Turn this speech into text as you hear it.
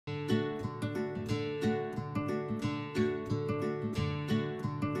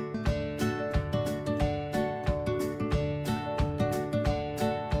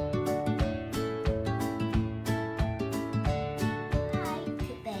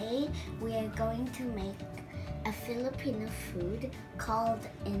Filipino food called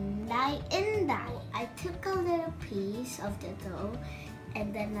Inday-Inday. I took a little piece of the dough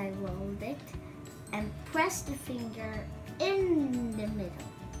and then I rolled it and pressed the finger in the middle.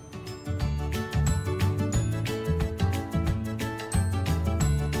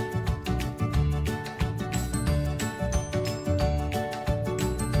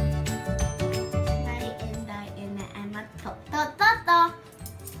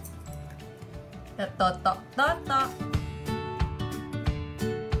 To.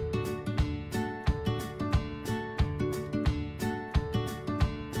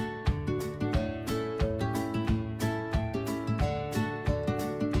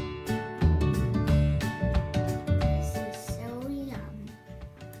 This is so yum.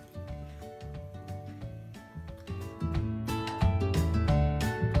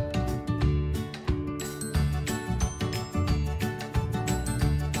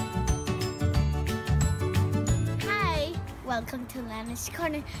 Hi, welcome to Lanna's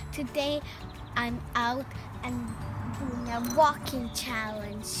Corner. Today I'm out and doing a walking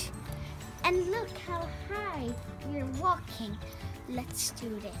challenge. And look how high we're walking. Let's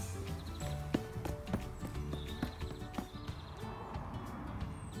do this.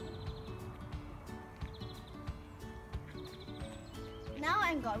 Now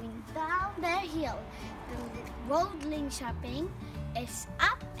I'm going down the hill. The road Linköping is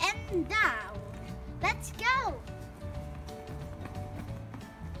up and down. Let's go!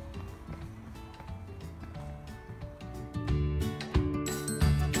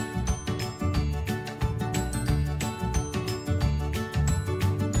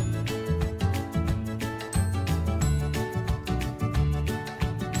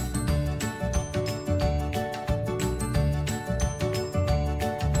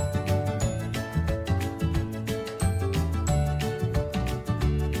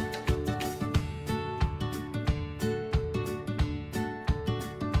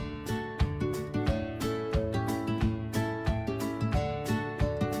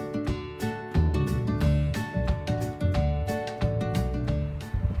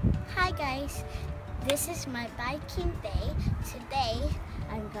 This is my biking day. Today,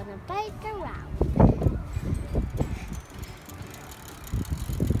 I'm gonna bike around.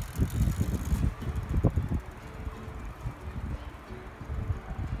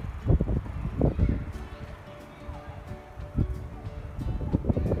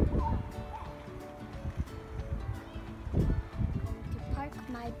 To park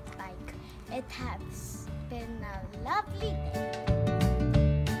my bike. It has been a lovely day.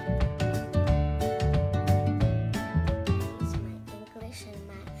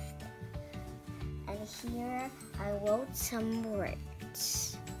 Here I wrote some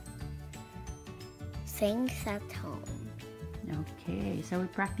words, things at home. Okay, so we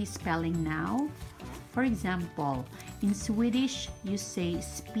practice spelling now. For example, in Swedish you say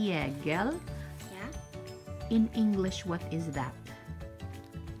spegel. Yeah. In English, what is that?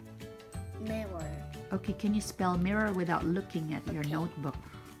 Mirror. Okay, can you spell mirror without looking at your notebook?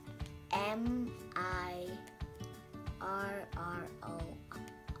 M-I-R-R-O-R.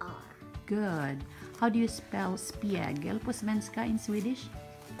 Good. How do you spell spegel på svenska in Swedish?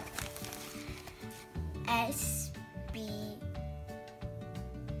 S-P-E-G-E-L.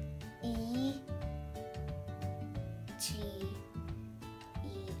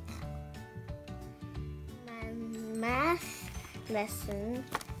 My math lesson,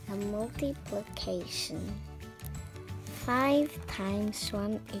 a multiplication. 5 times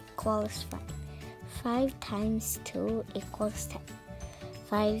 1 equals 5. 5 times 2 equals 10.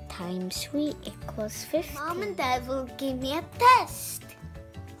 5 times 3 equals 15. Mom and Dad will give me a test.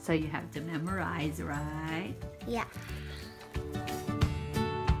 So you have to memorize, right? Yeah.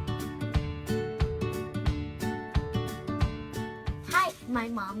 Hi, my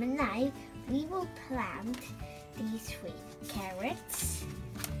mom and I, we will plant these 3 carrots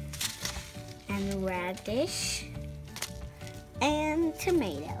and radish and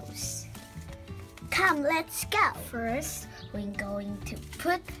tomatoes. Come, let's go. First, we're going to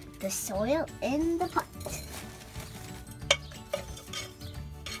put the soil in the pot.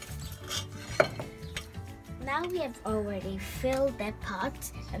 Now we have already filled the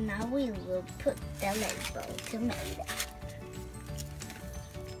pot, and now we will put the label tomato.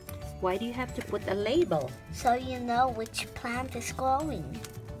 Why do you have to put a label? So you know which plant is growing.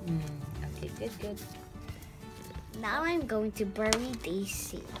 Okay, good. Now I'm going to bury these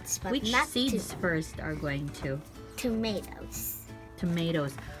seeds. But Which not seeds first are going to? Tomatoes.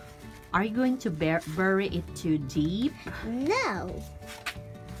 Tomatoes. Are you going to bury it too deep? No.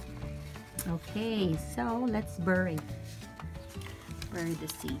 Okay, so let's bury the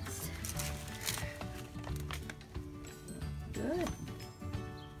seeds. Good.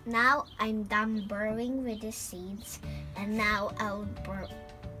 Now I'm done burrowing with the seeds, and now I'll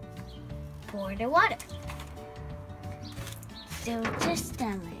pour the water. So just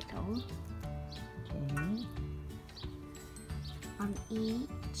a little Okay. on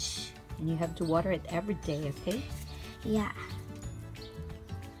each. And you have to water it every day, okay? Yeah.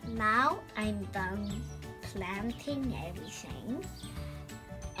 Now I'm done planting everything,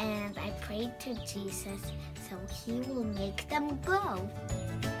 and I prayed to Jesus so he will make them grow.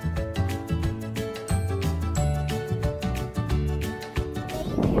 Okay,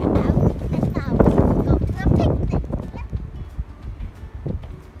 we're out, and now we'll go to the picnic.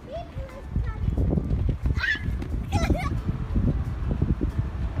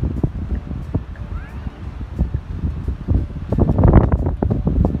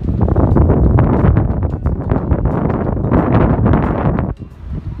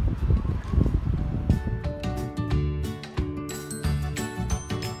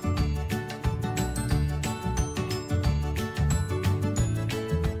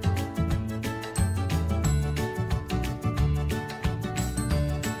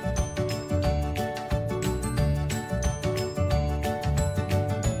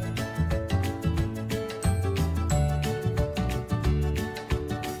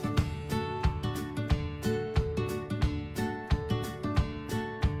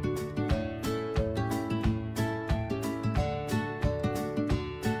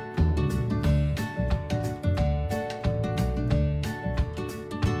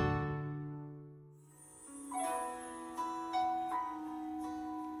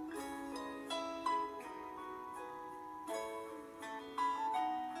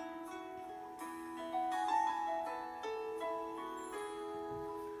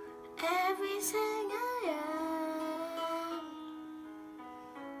 Everything I am,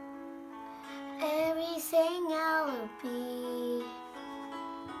 everything I will be,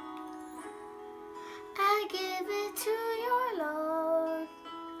 I give it to your Lord,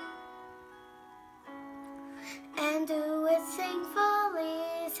 and do it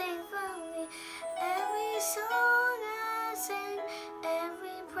thankfully, thankfully. Every song I sing,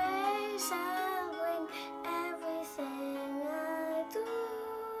 every praise I bring, everything I do,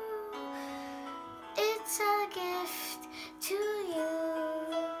 it's a gift to you.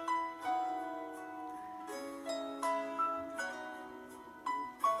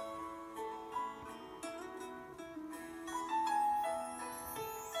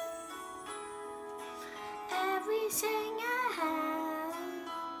 Everything I have,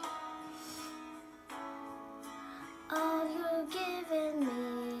 all you've given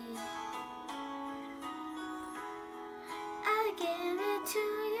me, I give it to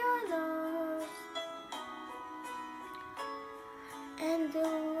your Lord, and do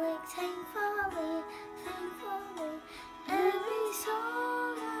it thankfully, thankfully. Every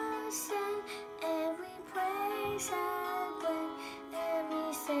song I sing, every praise I bring,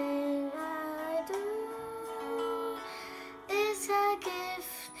 everything I do, it's a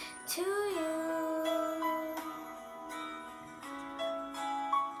gift to you.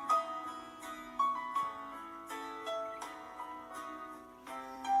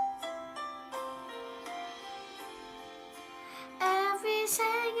 Everything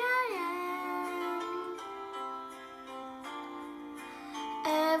I am,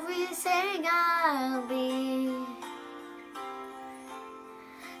 everything I'll be,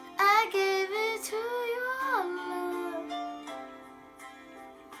 I give it to your Lord,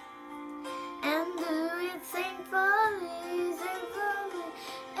 and do it thankfully, thankfully.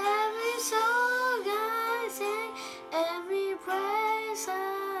 Every song I sing, every praise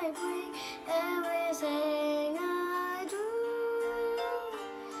I bring, everything I do,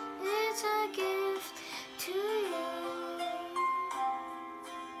 it's a gift to you.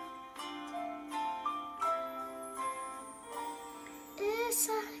 It's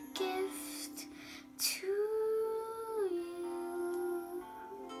a